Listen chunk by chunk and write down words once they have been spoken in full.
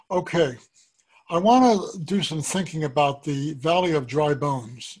Okay, I want to do some thinking about the Valley of Dry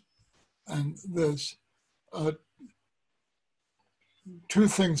Bones. And there's uh, two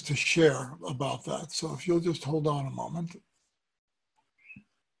things to share about that. So if you'll just hold on a moment.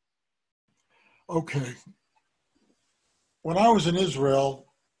 Okay. When I was in Israel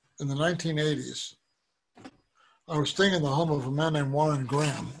in the 1980s, I was staying in the home of a man named Warren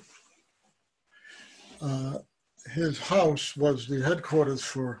Graham. His house was the headquarters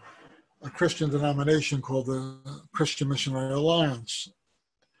for a Christian denomination called the Christian Missionary Alliance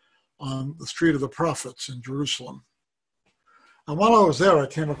on the Street of the Prophets in Jerusalem. And while I was there, I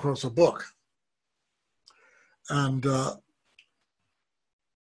came across a book. And that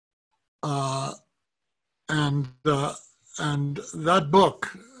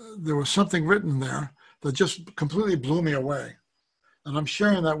book, there was something written there that just completely blew me away. And I'm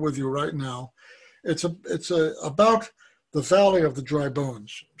sharing that with you right now. It's about the Valley of the Dry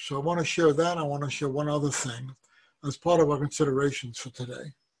Bones. So I want to share that. I want to share one other thing as part of our considerations for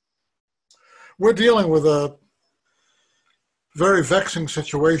today. We're dealing with a very vexing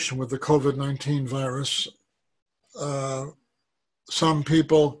situation with the COVID-19 virus. Some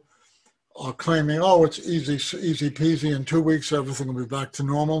people are claiming, oh, it's easy peasy. In 2 weeks, everything will be back to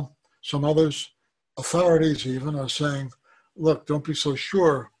normal. Some others, authorities even, are saying, look, don't be so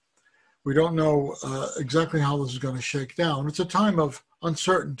sure. We don't know exactly how this is going to shake down. It's a time of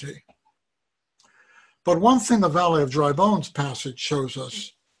uncertainty. But one thing the Valley of Dry Bones passage shows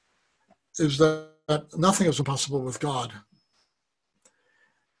us is that nothing is impossible with God.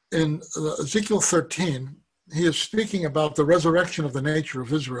 In Ezekiel 13, he is speaking about the resurrection of the nature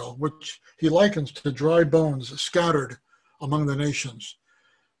of Israel, which he likens to dry bones scattered among the nations.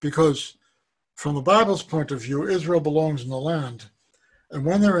 Because from the Bible's point of view, Israel belongs in the land. And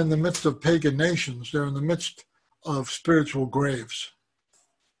when they're in the midst of pagan nations, they're in the midst of spiritual graves.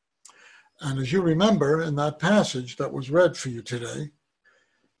 And as you remember in that passage that was read for you today,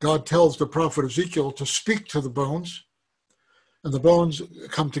 God tells the prophet Ezekiel to speak to the bones, and the bones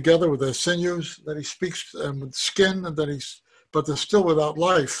come together with their sinews. Then he speaks with skin, and but they're still without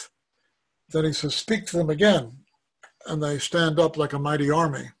life. Then he says, speak to them again, and they stand up like a mighty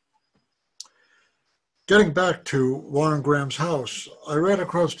army. Getting back to Warren Graham's house, I read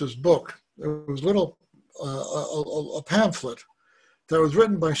across his book. There was a pamphlet that was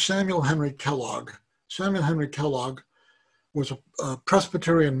written by Samuel Henry Kellogg. Samuel Henry Kellogg was a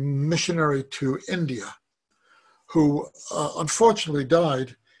Presbyterian missionary to India who unfortunately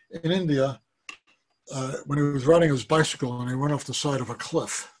died in India when he was riding his bicycle and he went off the side of a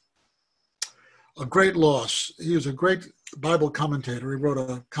cliff. A great loss. He was a great Bible commentator. He wrote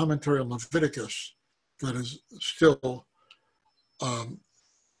a commentary on Leviticus that is still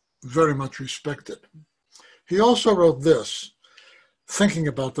very much respected. He also wrote this, thinking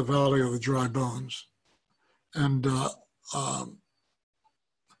about the Valley of the Dry Bones. And I'd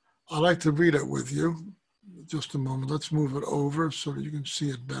like to read it with you. Just a moment. Let's move it over so that you can see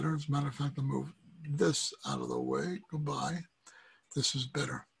it better. As a matter of fact, I'll move this out of the way. Goodbye. This is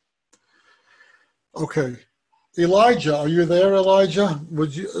better. Okay. Elijah, are you there, Elijah?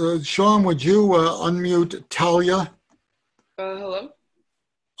 Would you, Sean, would you unmute Talia? Hello?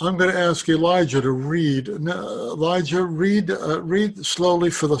 I'm going to ask Elijah to read. Elijah, read slowly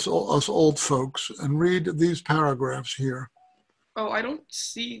for us old folks and read these paragraphs here. Oh, I don't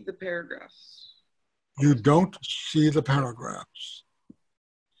see the paragraphs. You don't see the paragraphs.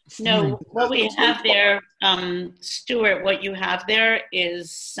 No, what we have there, Stuart, what you have there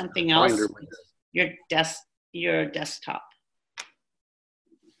is something else. Your desktop.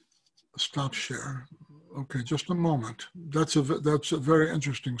 Stop share. Okay, just a moment. That's a very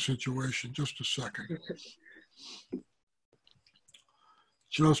interesting situation. Just a second.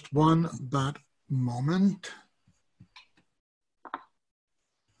 Just one that moment.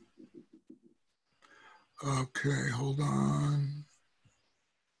 Okay, hold on.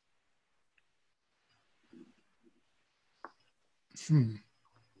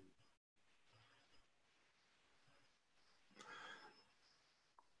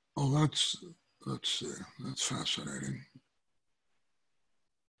 Oh, let's see. That's fascinating.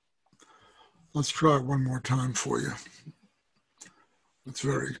 Let's try it one more time for you. It's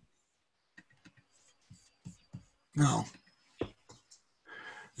very... Now,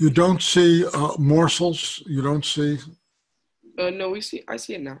 you don't see morsels? You don't see? No, I see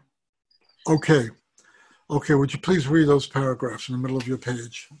it now. Okay. Okay, would you please read those paragraphs in the middle of your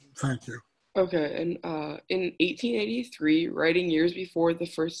page? Thank you. Okay, and in 1883, writing years before the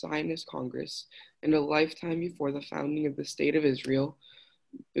First Zionist Congress and a lifetime before the founding of the State of Israel,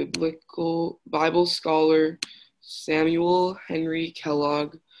 Bible scholar Samuel Henry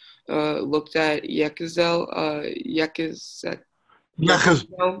Kellogg looked at Yechezkel,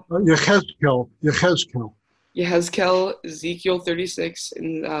 Ezekiel 36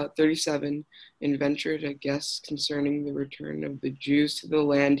 and 37, and ventured a guess concerning the return of the Jews to the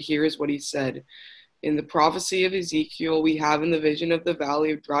land. Here is what he said. In the prophecy of Ezekiel, we have in the vision of the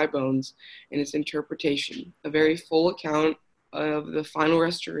valley of dry bones and its interpretation, a very full account of the final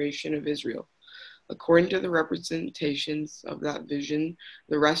restoration of Israel. According to the representations of that vision,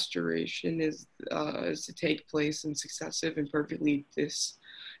 the restoration is to take place in successive and perfectly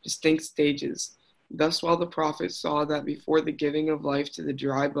distinct stages. Thus, while the prophet saw that before the giving of life to the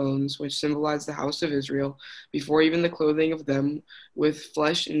dry bones, which symbolized the house of Israel, before even the clothing of them with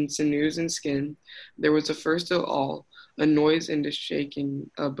flesh and sinews and skin, there was a first of all, a noise and a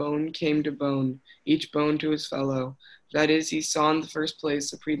shaking. A bone came to bone, each bone to his fellow. That is, he saw in the first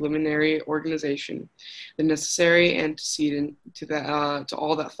place a preliminary organization, the necessary antecedent to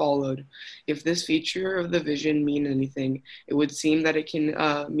all that followed. If this feature of the vision mean anything, it would seem that it can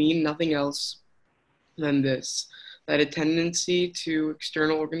mean nothing else than this, that a tendency to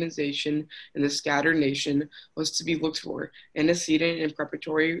external organization in the scattered nation was to be looked for, antecedent and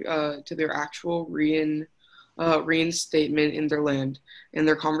preparatory to their actual reinstatement in their land, and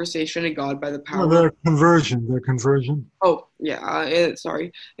their conversation to God by the power. Their conversion. Oh, yeah,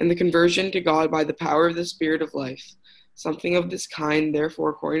 sorry. And the conversion to God by the power of the Spirit of life. Something of this kind, therefore,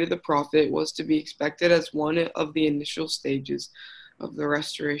 according to the prophet, was to be expected as one of the initial stages of the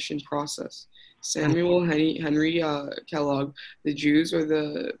restoration process. Samuel Henry Kellogg, The Jews are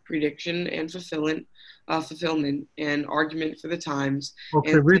the prediction and fulfillment and argument for the times.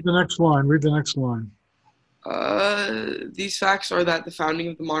 Okay, read the next line. These facts are that the founding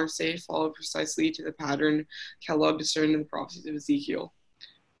of the modern state followed precisely to the pattern Kellogg discerned in the prophecies of Ezekiel.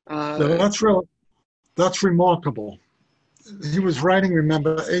 That's remarkable. He was writing,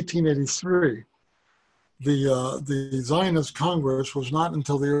 remember, 1883. The Zionist Congress was not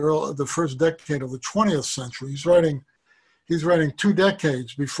until the first decade of the 20th century. He's writing 2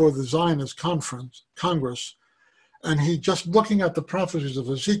 decades before the Zionist Congress, and he just looking at the prophecies of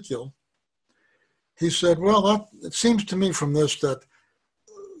Ezekiel. He said, well, it seems to me from this that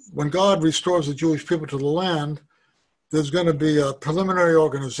when God restores the Jewish people to the land, there's going to be a preliminary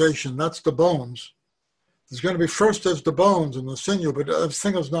organization. That's the bones. There's going to be first as the bones and the sinew, but the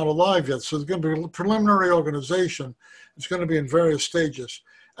thing is not alive yet. So there's going to be a preliminary organization. It's going to be in various stages.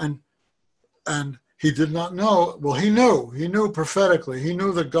 And he did not know. Well, he knew prophetically. He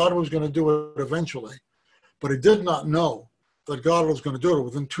knew that God was going to do it eventually, but he did not know that God was going to do it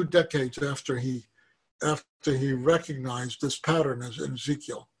within 2 decades after he recognized this pattern as in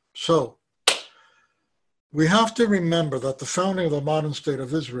Ezekiel. So we have to remember that the founding of the modern state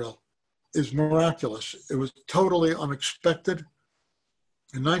of Israel is miraculous. It was totally unexpected.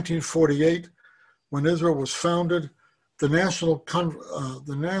 In 1948, when Israel was founded, the National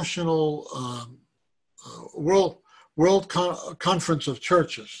World Conference of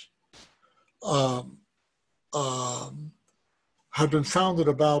Churches had been founded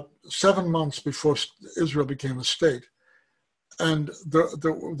about 7 months before Israel became a state. And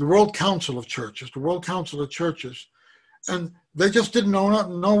the World Council of Churches, and they just didn't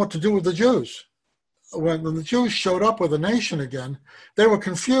know what to do with the Jews. When the Jews showed up with a nation again, they were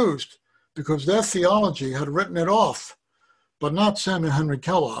confused because their theology had written it off, but not Samuel Henry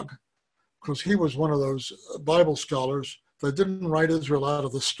Kellogg, because he was one of those Bible scholars that didn't write Israel out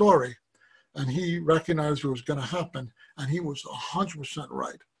of the story. And he recognized what was going to happen, and he was 100%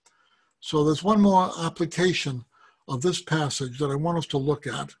 right. So there's one more application of this passage that I want us to look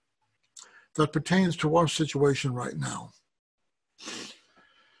at that pertains to our situation right now.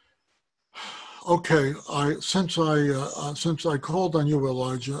 Okay, since I called on you,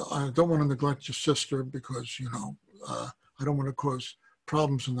 Elijah, I don't want to neglect your sister because, I don't want to cause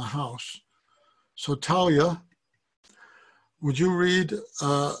problems in the house. So Talia, would you read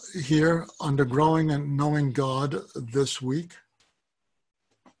here under Growing and Knowing God this week?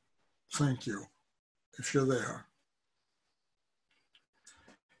 Thank you, if you're there.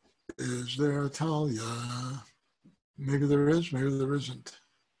 Is there, Talia? Maybe there is, maybe there isn't.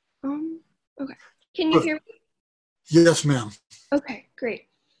 Okay. Can you hear me? Yes, ma'am. Okay, great.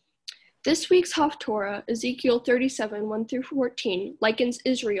 This week's Haftorah, Ezekiel 37, 1-14, likens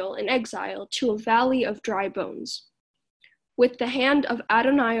Israel in exile to a valley of dry bones. With the hand of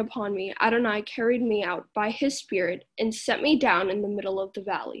Adonai upon me, Adonai carried me out by his spirit and set me down in the middle of the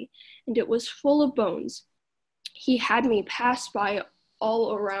valley, and it was full of bones. He had me pass by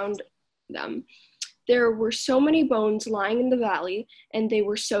all around them. There were so many bones lying in the valley, and they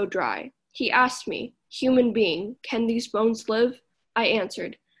were so dry. He asked me, "Human being, can these bones live?" I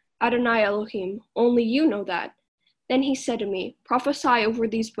answered, Adonai Elohim, only you know that. Then he said to me, prophesy over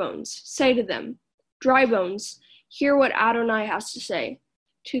these bones. Say to them, dry bones, hear what Adonai has to say.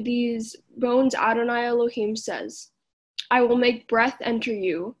 To these bones Adonai Elohim says, I will make breath enter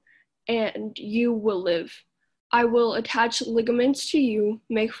you, and you will live. I will attach ligaments to you,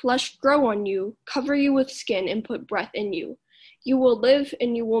 make flesh grow on you, cover you with skin, and put breath in you. You will live,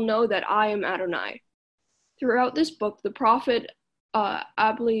 and you will know that I am Adonai. Throughout this book, the prophet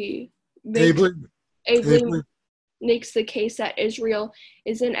Abli makes the case that Israel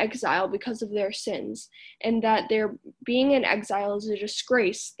is in exile because of their sins, and that their being in exile is a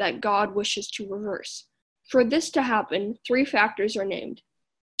disgrace that God wishes to reverse. For this to happen, 3 factors are named.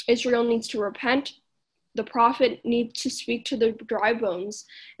 Israel needs to repent, the prophet needs to speak to the dry bones,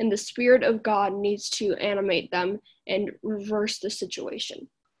 and the Spirit of God needs to animate them and reverse the situation.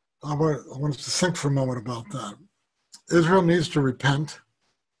 I want us to think for a moment about that. Israel needs to repent.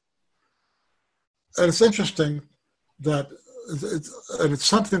 And it's interesting that it's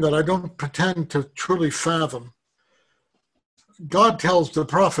something that I don't pretend to truly fathom. God tells the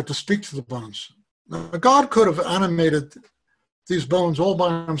prophet to speak to the bones. Now, God could have animated these bones all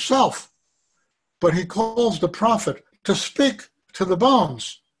by himself, but he calls the prophet to speak to the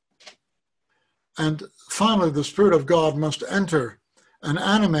bones. And finally, the Spirit of God must enter and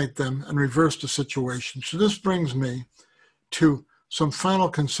animate them and reverse the situation. So this brings me to some final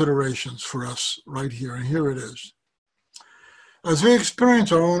considerations for us right here, and here it is. As we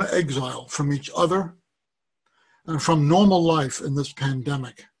experience our own exile from each other and from normal life in this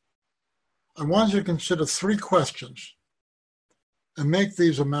pandemic, I want you to consider 3 questions and make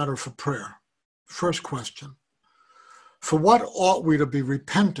these a matter for prayer. First question, for what ought we to be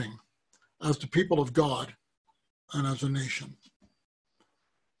repenting as the people of God and as a nation?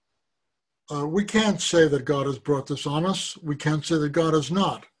 We can't say that God has brought this on us. We can't say that God has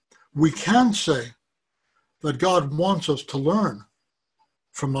not. We can say that God wants us to learn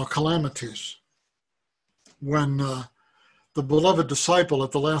from our calamities. When the beloved disciple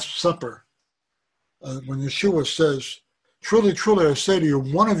at the Last Supper, when Yeshua says, truly, truly, I say to you,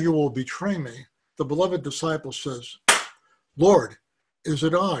 one of you will betray me, the beloved disciple says, Lord, is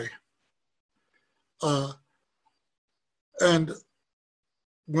it I? And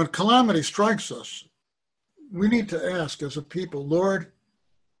when calamity strikes us, we need to ask as a people, Lord,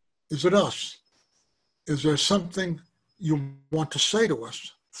 is it us? Is there something you want to say to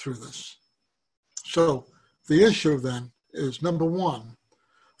us through this? So the issue then is, number 1,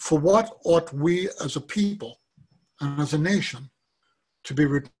 for what ought we as a people and as a nation to be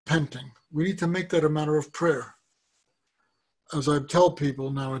repenting? We need to make that a matter of prayer. As I tell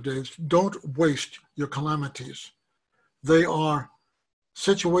people nowadays, don't waste your calamities. They are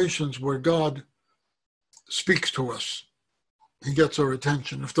situations where God speaks to us. He gets our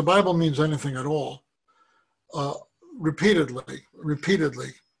attention. If the Bible means anything at all, repeatedly,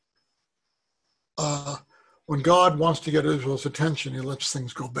 when God wants to get Israel's attention, he lets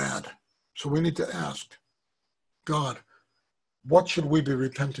things go bad. So we need to ask, God, what should we be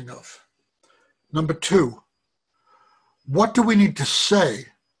repenting of? Number 2, what do we need to say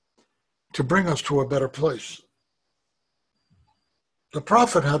to bring us to a better place? The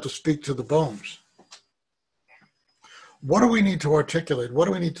prophet had to speak to the bones. What do we need to articulate? What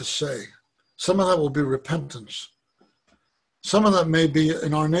do we need to say? Some of that will be repentance. Some of that may be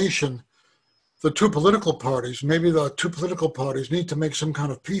in our nation, the 2 political parties. Maybe the 2 political parties need to make some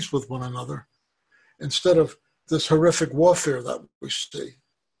kind of peace with one another instead of this horrific warfare that we see.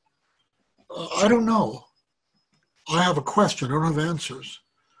 I don't know. I have a question. I don't have answers.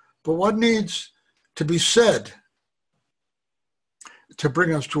 But what needs to be said to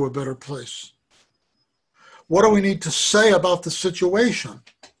bring us to a better place? What do we need to say about the situation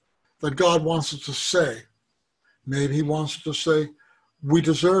that God wants us to say? Maybe he wants us to say, we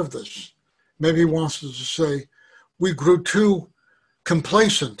deserve this. Maybe he wants us to say, we grew too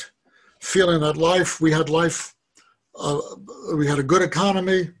complacent, feeling that we had a good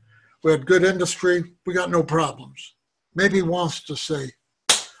economy, we had good industry, we got no problems. Maybe he wants to say,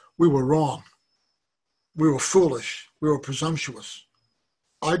 we were wrong, we were foolish, we were presumptuous.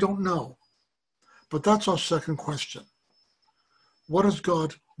 I don't know. But that's our second question. What does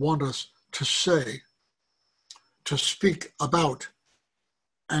God want us to say, to speak about,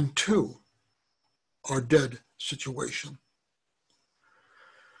 and to our dead situation?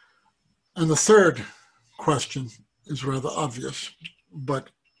 And the third question is rather obvious, but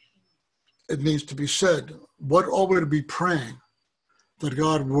it needs to be said. What ought we to be praying that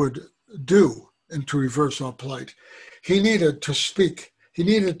God would do and to reverse our plight? He needed to speak. He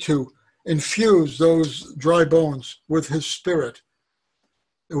needed to infuse those dry bones with his Spirit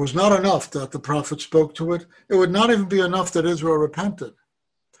It was not enough that the prophet spoke to it. It would not even be enough that Israel repented.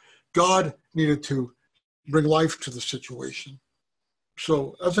 God needed to bring life to the situation.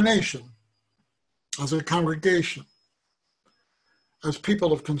 So as a nation, as a congregation, as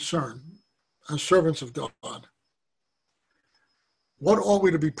people of concern, as servants of God, what ought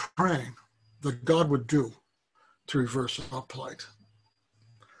we to be praying that God would do to reverse our plight?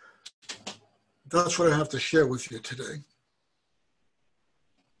 That's what I have to share with you today.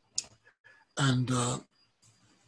 And